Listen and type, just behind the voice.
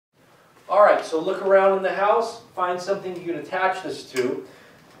All right, so look around in the house, find something you can attach this to.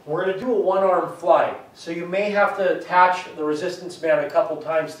 We're going to do a one-arm fly. So you may have to attach the resistance band a couple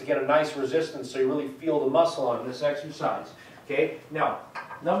times to get a nice resistance so you really feel the muscle on this exercise. Okay, now,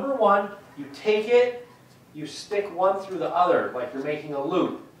 number one, you take it, you stick one through the other like you're making a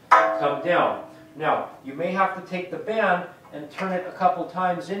loop. Come down. Now, you may have to take the band and turn it a couple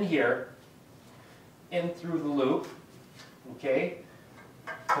times in here, in through the loop. Okay,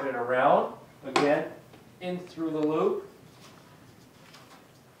 put it around, again, in through the loop.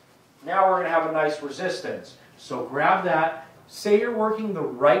 Now we're going to have a nice resistance. So grab that. Say you're working the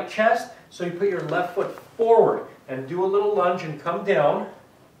right chest, so you put your left foot forward and do a little lunge and come down.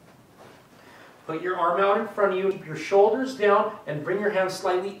 Put your arm out in front of you, keep your shoulders down, and bring your hands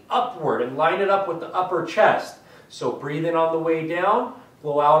slightly upward and line it up with the upper chest. So breathe in on the way down,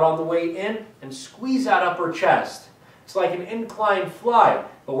 blow out on the way in, and squeeze that upper chest. It's like an incline fly,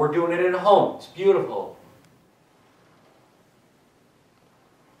 but we're doing it at home. It's beautiful.